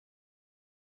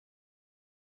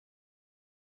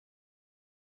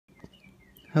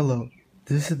Hello,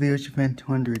 this is the Ocean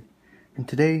 200, and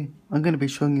today I'm going to be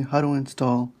showing you how to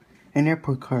install an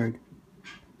AirPort card.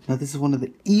 Now this is one of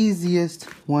the easiest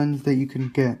ones that you can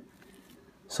get.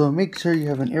 So make sure you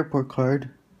have an AirPort card.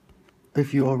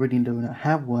 If you already do not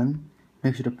have one,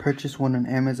 make sure to purchase one on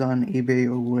Amazon, eBay,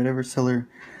 or whatever seller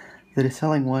that is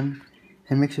selling one,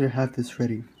 and make sure to have this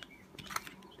ready.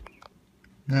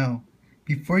 Now,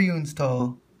 before you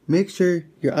install, make sure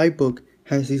your iBook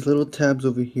has these little tabs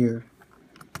over here.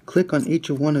 Click on each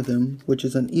of one of them, which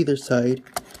is on either side,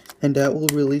 and that will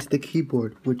release the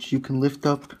keyboard, which you can lift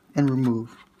up and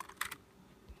remove.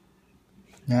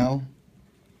 Now,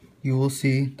 you will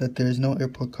see that there is no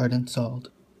AirPort card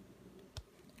installed.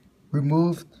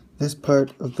 Remove this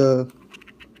part of the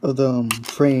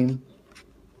frame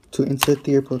to insert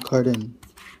the AirPort card in.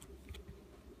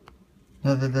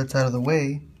 Now that that's out of the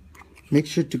way, make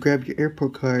sure to grab your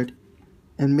AirPort card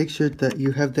and make sure that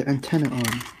you have the antenna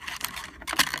on.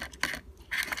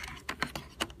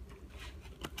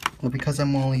 Now because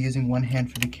I'm only using one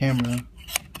hand for the camera,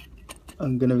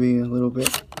 it's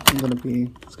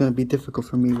gonna be difficult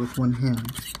for me with one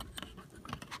hand.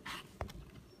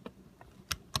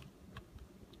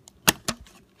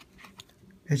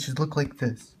 It should look like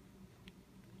this.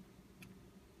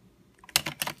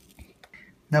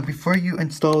 Now before you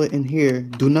install it in here,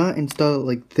 do not install it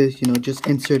like this, just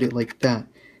insert it like that.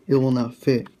 It will not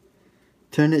fit.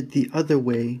 Turn it the other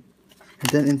way and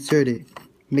then insert it.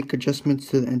 Make adjustments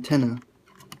to the antenna.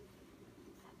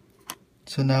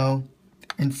 So now,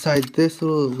 inside this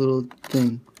little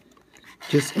thing,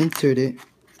 just insert it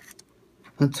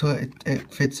until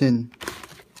it fits in.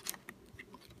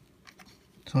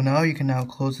 So now you can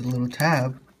close the little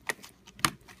tab.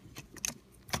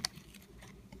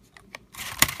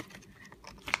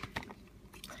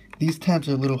 These tabs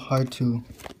are a little hard to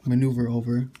maneuver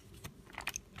over.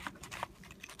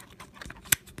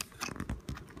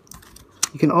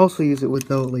 You can also use it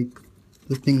without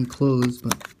the thing closed,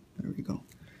 but there we go.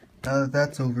 Now that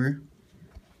that's over,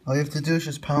 all you have to do is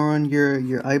just power on your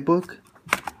iBook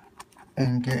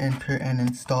and get input and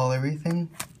install everything,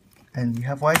 and you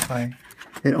have Wi-Fi.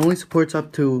 It only supports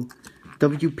up to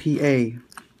WPA.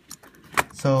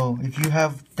 So if you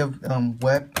have the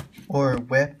WEP or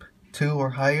WEP 2 or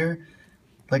higher,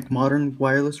 like modern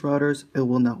wireless routers, it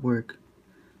will not work.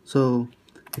 So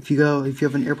if you have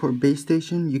an AirPort base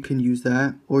station, you can use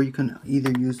that, or you can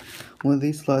either use one of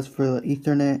these slots for the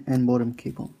Ethernet and modem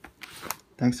cable.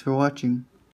 Thanks for watching.